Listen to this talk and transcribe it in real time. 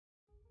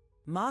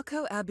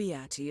Marco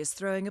Abbiati is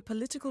throwing a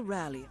political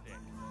rally.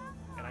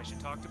 And I should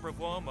talk to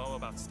Bravomo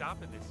about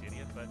stopping this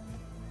idiot, but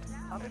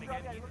then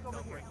again, he's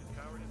a break his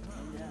coward as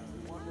well.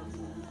 Yeah,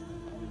 wonderful.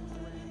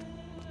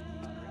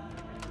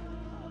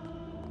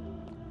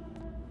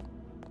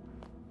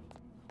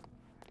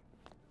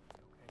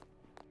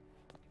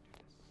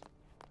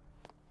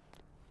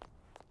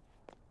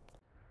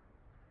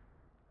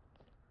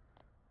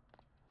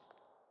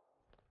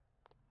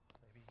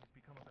 Maybe he's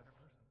become a better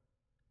person.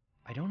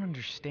 I don't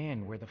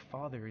understand where the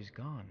father is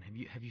gone.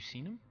 Have you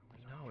seen him?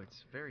 No,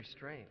 it's very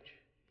strange.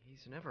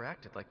 He's never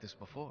acted like this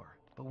before.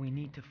 But we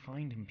need to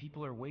find him.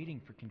 People are waiting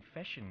for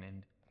confession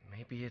and...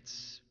 Maybe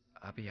it's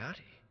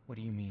Abbiati. What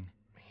do you mean?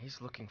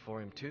 He's looking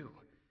for him too.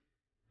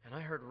 And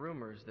I heard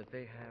rumors that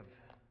they have...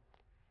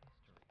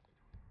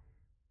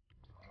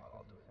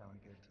 Sound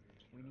good.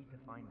 We need to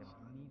find him.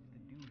 He needs to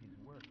do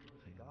his work.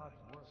 God's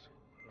work.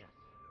 Yes.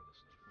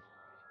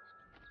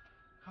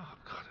 Oh,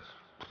 God.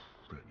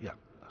 Yeah,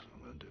 that's what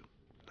I'm going to do.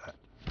 That.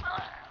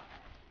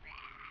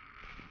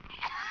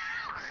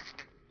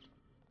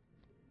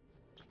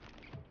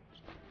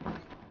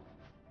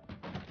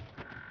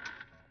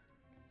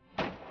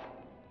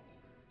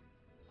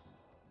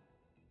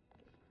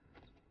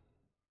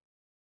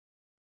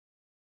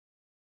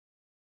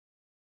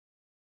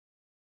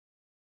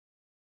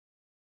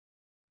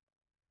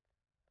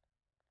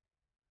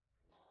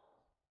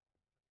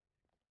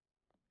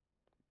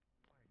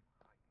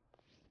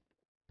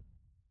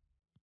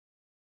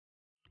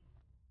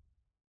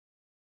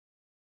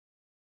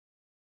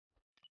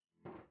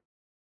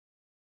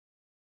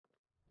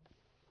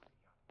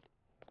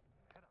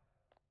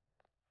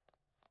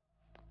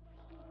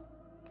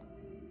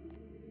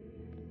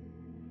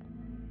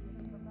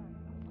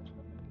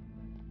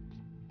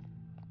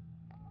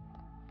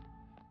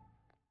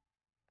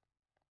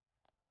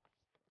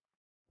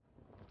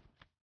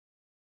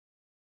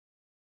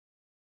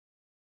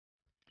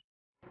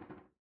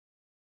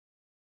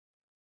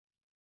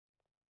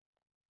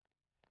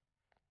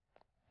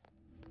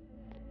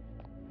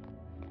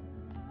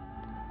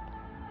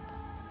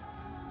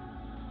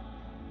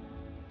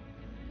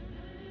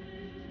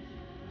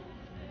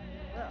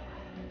 Well,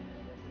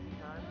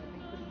 it's time to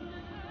meet the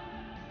music.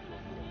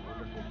 You'll do a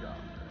wonderful job,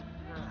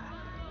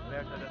 sir.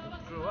 America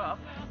doesn't screw up.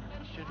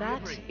 Should we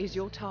That agree? is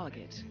your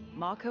target,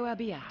 Marco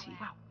Abbiati.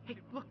 Wow. Hey,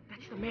 look,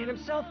 that's the man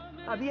himself,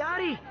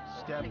 Abbiati!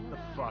 Step the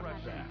fuck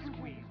back.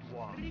 Squeezed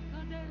water.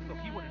 So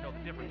he wouldn't know the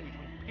difference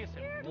between piss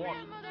and water.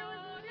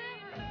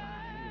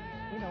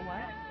 You know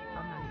what?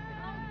 I'm not even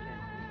gonna speak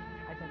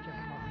it. I bet you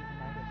have more reason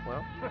than this.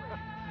 Well,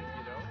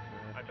 You know,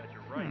 I bet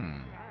you're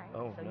right.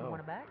 oh So no. you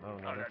want it back? Oh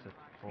no, that's a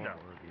formal No.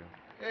 review.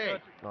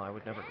 Hey, No, I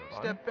would never go.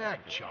 step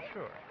back, chump.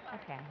 Sure.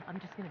 Okay, I'm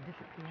just gonna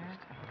disappear.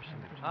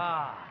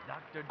 Ah,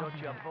 Dr.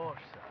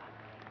 Docciaforza.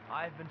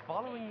 I've been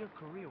following your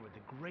career with the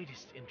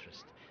greatest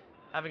interest.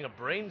 Having a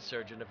brain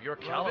surgeon of your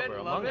Love caliber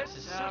it, among love us it.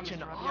 is Yeah, such an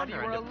Mr. Abbiati, honor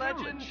you and are a a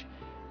legend. privilege.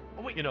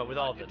 Oh, wait, You know, with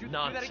all the could you do that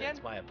nonsense again?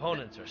 my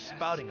opponents are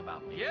spouting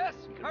about me. Yes,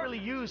 Could really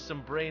use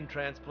some brain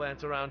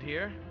transplants around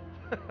here.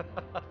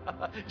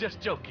 Just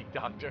joking,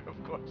 Doctor,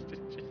 of course.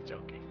 Just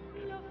joking.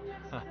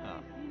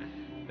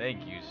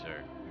 Thank you,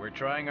 sir. We're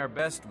trying our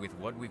best with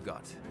what we've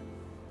got.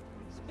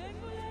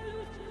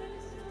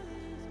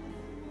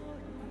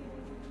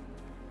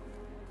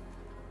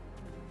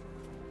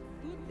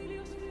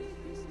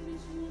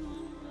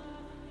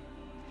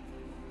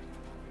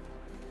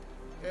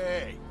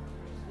 Hey,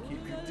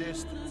 keep your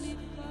distance.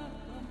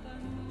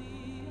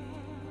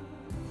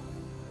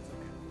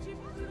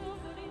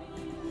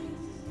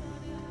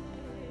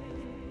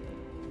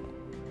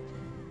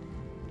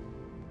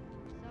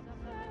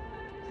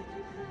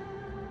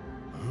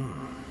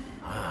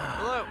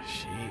 Hello.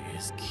 She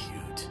is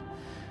cute.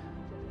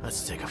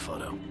 Let's take a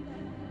photo.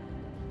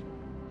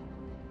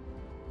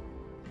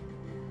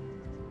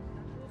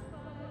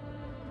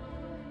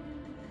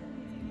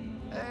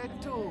 E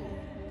tu,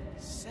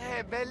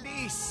 sei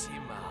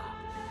bellissima.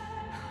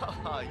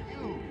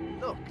 You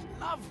look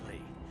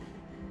lovely.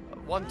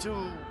 Want to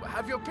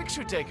have your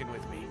picture taken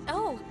with me?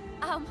 Oh,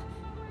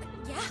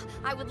 yeah,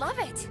 I would love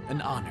it.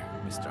 An honor,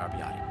 Mr.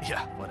 Abbiati.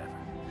 Yeah, whatever.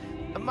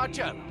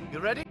 Marcello, you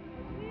ready?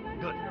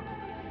 Good.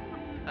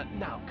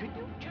 Now, could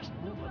you just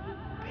move a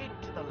bit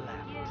to the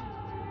left?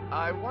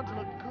 I want to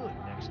look good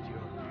next to your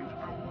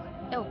beautiful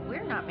wife. Oh,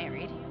 we're not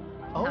married.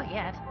 Oh, Not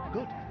yet.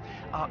 Good.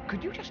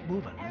 Could you just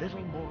move a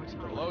little more to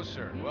the left? Hello,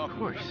 sir. Welcome. Of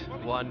course.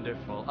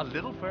 Wonderful. A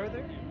little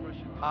further?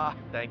 Ah,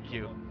 thank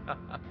you.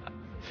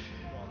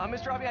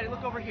 Mr. Abbiati,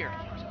 look over here.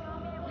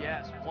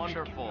 Yes,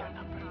 wonderful.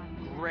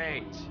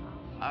 Great.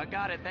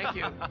 Got it, thank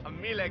you.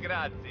 Mille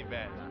grazie,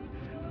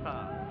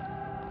 bella.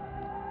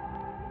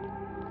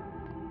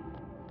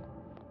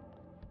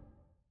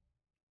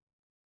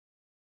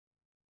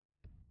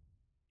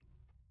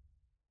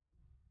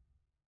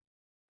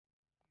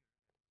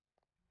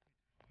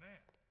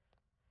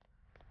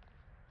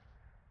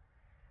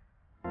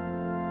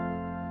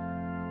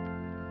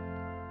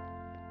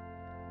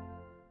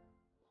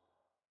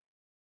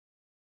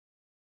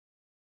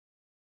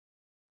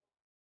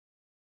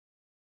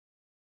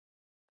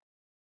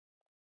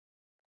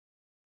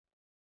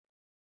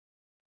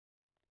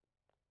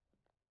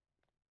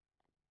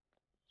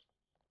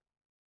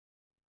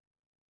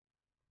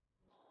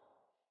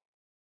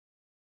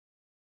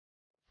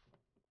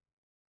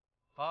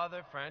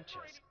 Father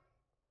Francesco.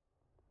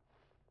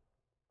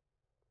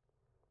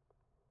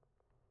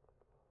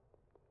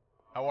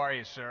 How are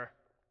you, sir?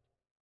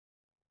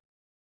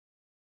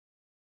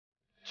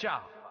 Ciao,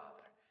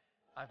 Father.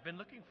 I've been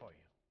looking for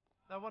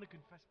you. I want to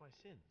confess my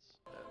sins.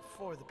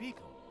 For the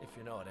beagle, if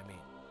you know what I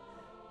mean.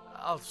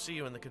 I'll see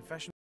you in the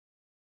confession.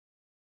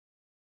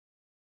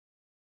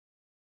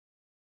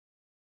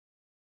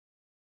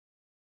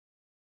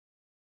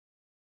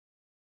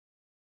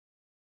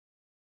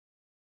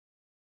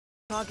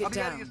 Target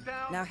down.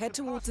 Now head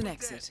towards an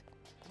exit.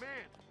 Man,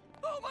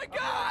 Oh my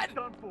God!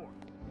 done for.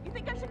 You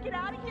think I should get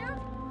out of here?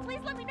 Please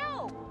let me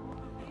know.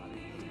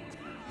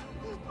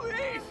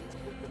 Please!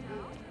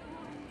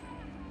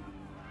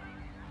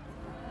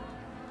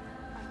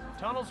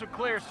 Tunnels are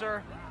clear,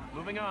 sir.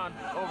 Moving on.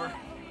 Over. Oh,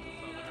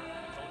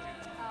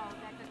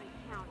 that doesn't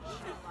count,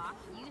 Sherlock.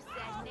 You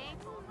said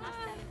Naples, not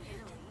said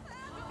Italy.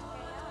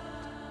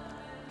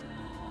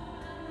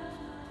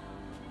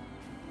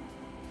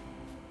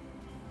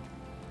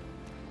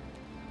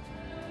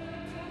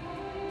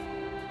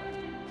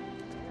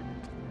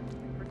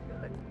 Pretty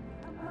good.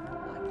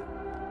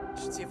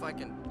 Should see if I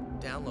can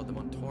download them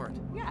on torrent.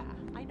 Yeah,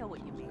 I know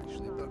what you mean.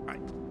 Actually, but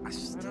I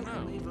still I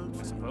don't may vote know. I for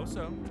him. suppose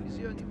so. He's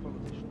the only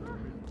politician I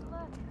really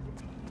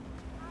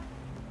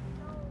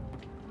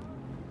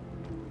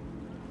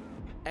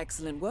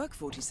Excellent work,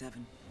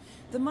 47.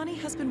 The money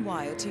has been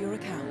wired to your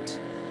account.